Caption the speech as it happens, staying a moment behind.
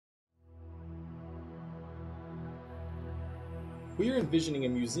We are envisioning a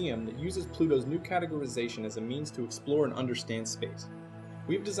museum that uses Pluto's new categorization as a means to explore and understand space.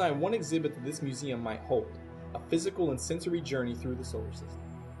 We have designed one exhibit that this museum might hold, a physical and sensory journey through the solar system.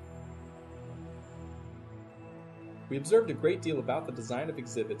 We observed a great deal about the design of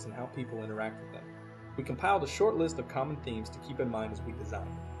exhibits and how people interact with them. We compiled a short list of common themes to keep in mind as we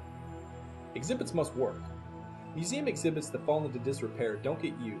design. Exhibits must work. Museum exhibits that fall into disrepair don't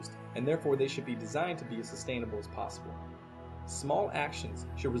get used, and therefore they should be designed to be as sustainable as possible. Small actions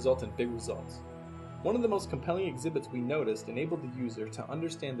should result in big results. One of the most compelling exhibits we noticed enabled the user to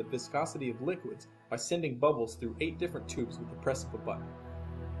understand the viscosity of liquids by sending bubbles through 8 different tubes with the press of a button.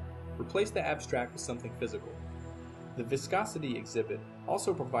 Replace the abstract with something physical. The viscosity exhibit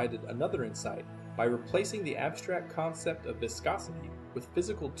also provided another insight by replacing the abstract concept of viscosity with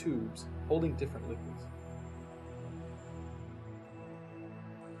physical tubes holding different liquids.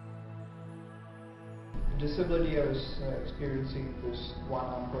 The disability I was experiencing was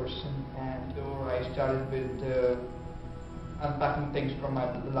one person, and so I started with unpacking things from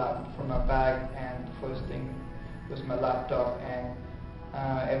my bag, and the first thing was my laptop, and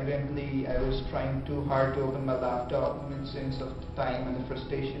evidently I was trying too hard to open my laptop. In sense of the time and the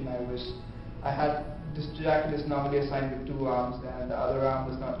frustration, I had this jacket is normally assigned with 2 arms, and the other arm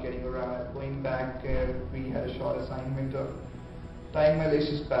was not getting around. Going back, we had a short assignment of tying my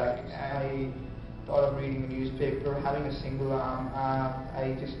laces back. I thought of reading a newspaper. Having a single arm,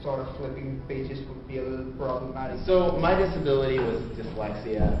 I just thought of flipping pages would be a little problematic. So my disability was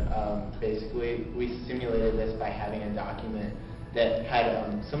dyslexia. Basically, we simulated this by having a document that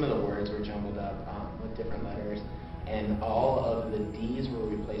had some of the words were jumbled up with different letters, and all of the D's were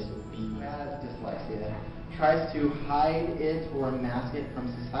replaced with B's. As dyslexia tries to hide it or mask it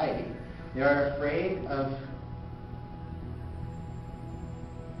from society. They are afraid of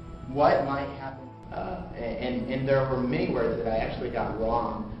what might happen. And there were many words that I actually got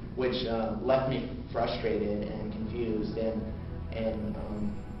wrong, which left me frustrated and confused, and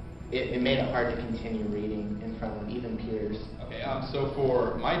it made it hard to continue reading in front of even peers. Okay, so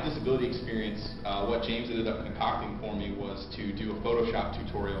for my disability experience, what James ended up concocting for me was to do a Photoshop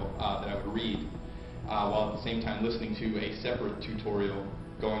tutorial that I would read, while at the same time listening to a separate tutorial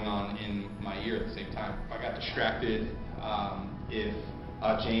going on in my ear at the same time. If I got distracted, if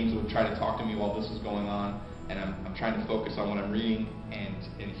James would try to talk to me while this was going on, and I'm trying to focus on what I'm reading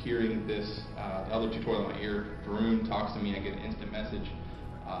and hearing this the other tutorial in my ear. Varun talks to me, I get an instant message.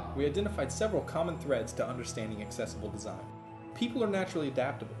 We identified several common threads to understanding accessible design. People are naturally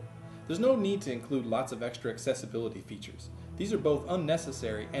adaptable. There's no need to include lots of extra accessibility features. These are both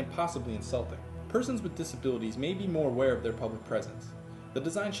unnecessary and possibly insulting. Persons with disabilities may be more aware of their public presence. The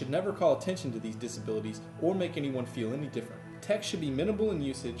design should never call attention to these disabilities or make anyone feel any different. Text should be minimal in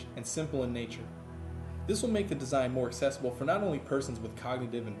usage and simple in nature. This will make the design more accessible for not only persons with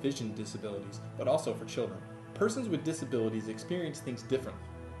cognitive and vision disabilities, but also for children. Persons with disabilities experience things differently.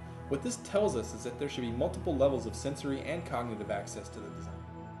 What this tells us is that there should be multiple levels of sensory and cognitive access to the design.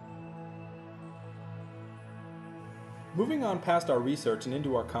 Moving on past our research and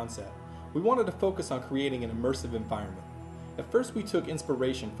into our concept, we wanted to focus on creating an immersive environment. At first we took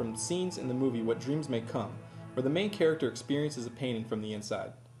inspiration from scenes in the movie What Dreams May Come, where the main character experiences a painting from the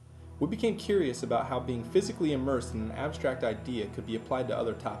inside. We became curious about how being physically immersed in an abstract idea could be applied to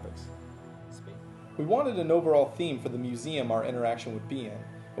other topics. We wanted an overall theme for the museum our interaction would be in,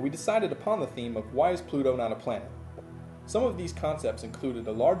 and we decided upon the theme of why is Pluto not a planet? Some of these concepts included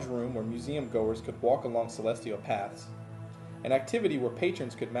a large room where museum goers could walk along celestial paths, an activity where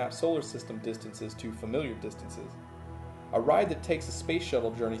patrons could map solar system distances to familiar distances, a ride that takes a space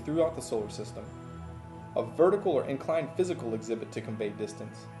shuttle journey throughout the solar system, a vertical or inclined physical exhibit to convey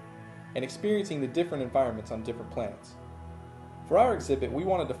distance, and experiencing the different environments on different planets. For our exhibit, we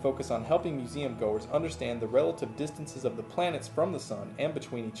wanted to focus on helping museum goers understand the relative distances of the planets from the Sun and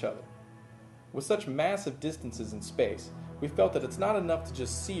between each other. With such massive distances in space, we felt that it's not enough to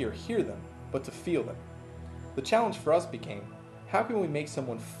just see or hear them, but to feel them. The challenge for us became, how can we make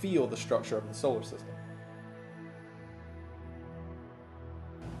someone feel the structure of the solar system?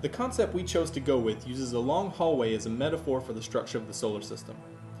 The concept we chose to go with uses a long hallway as a metaphor for the structure of the solar system.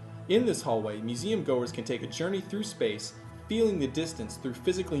 In this hallway, museum goers can take a journey through space, feeling the distance through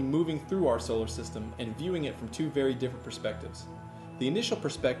physically moving through our solar system and viewing it from 2 very different perspectives. The initial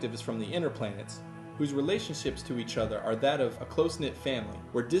perspective is from the inner planets, whose relationships to each other are that of a close-knit family,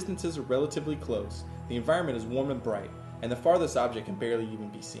 where distances are relatively close, the environment is warm and bright, and the farthest object can barely even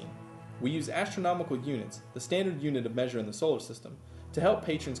be seen. We use astronomical units, the standard unit of measure in the solar system, to help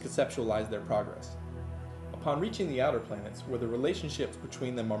patrons conceptualize their progress. Upon reaching the outer planets, where the relationships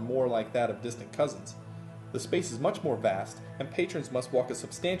between them are more like that of distant cousins, The space is much more vast, and patrons must walk a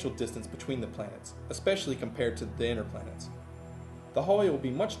substantial distance between the planets, especially compared to the inner planets. The hallway will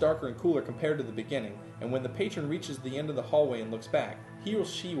be much darker and cooler compared to the beginning, and when the patron reaches the end of the hallway and looks back, he or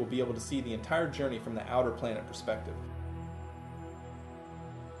she will be able to see the entire journey from the outer planet perspective.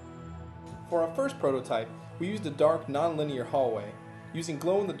 For our first prototype, we used a dark, non-linear hallway, using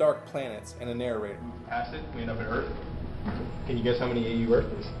glow-in-the-dark planets and a narrator. Past it, we end up at Earth. Can you guess how many AU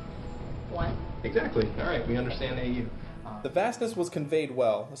Earth is? 1. Exactly. All right, we understand AU. The vastness was conveyed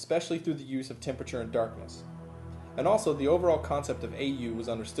well, especially through the use of temperature and darkness. And also, the overall concept of AU was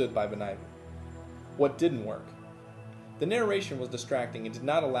understood by Benaivi. What didn't work? The narration was distracting and did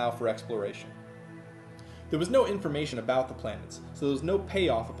not allow for exploration. There was no information about the planets, so there was no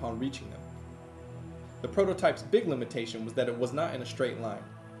payoff upon reaching them. The prototype's big limitation was that it was not in a straight line.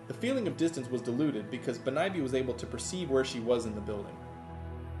 The feeling of distance was diluted because Benaivi was able to perceive where she was in the building.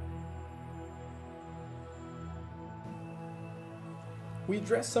 We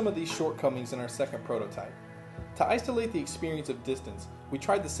addressed some of these shortcomings in our second prototype. To isolate the experience of distance, we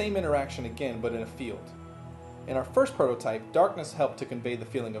tried the same interaction again but in a field. In our first prototype, darkness helped to convey the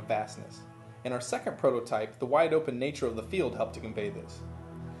feeling of vastness. In our second prototype, the wide open nature of the field helped to convey this.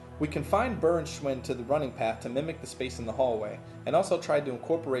 We confined Burr and Schwinn to the running path to mimic the space in the hallway, and also tried to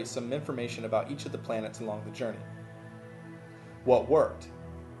incorporate some information about each of the planets along the journey. What worked?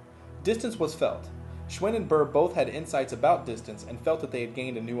 Distance was felt. Schwinn and Burr both had insights about distance and felt that they had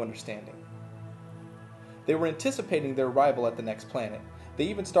gained a new understanding. They were anticipating their arrival at the next planet. They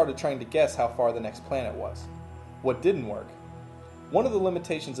even started trying to guess how far the next planet was. What didn't work? One of the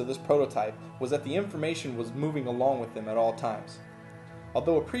limitations of this prototype was that the information was moving along with them at all times.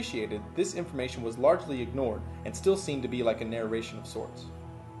 Although appreciated, this information was largely ignored and still seemed to be like a narration of sorts.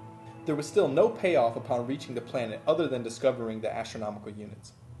 There was still no payoff upon reaching the planet other than discovering the astronomical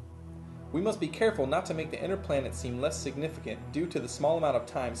units. We must be careful not to make the inner planets seem less significant due to the small amount of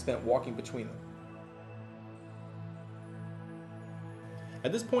time spent walking between them.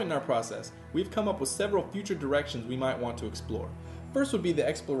 At this point in our process, we've come up with several future directions we might want to explore. First would be the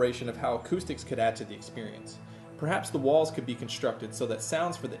exploration of how acoustics could add to the experience. Perhaps the walls could be constructed so that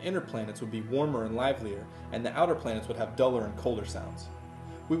sounds for the inner planets would be warmer and livelier, and the outer planets would have duller and colder sounds.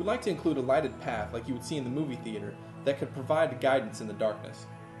 We would like to include a lighted path like you would see in the movie theater that could provide guidance in the darkness.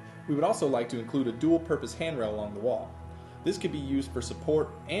 We would also like to include a dual-purpose handrail along the wall. This could be used for support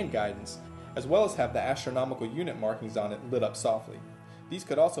and guidance, as well as have the astronomical unit markings on it lit up softly. These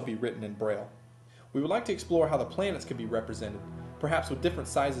could also be written in Braille. We would like to explore how the planets could be represented, perhaps with different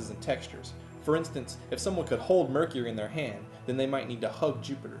sizes and textures. For instance, if someone could hold Mercury in their hand, then they might need to hug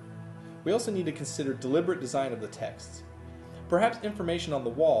Jupiter. We also need to consider deliberate design of the texts. Perhaps information on the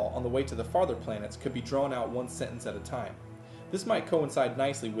wall on the way to the farther planets could be drawn out one sentence at a time. This might coincide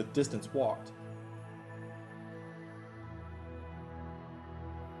nicely with distance walked.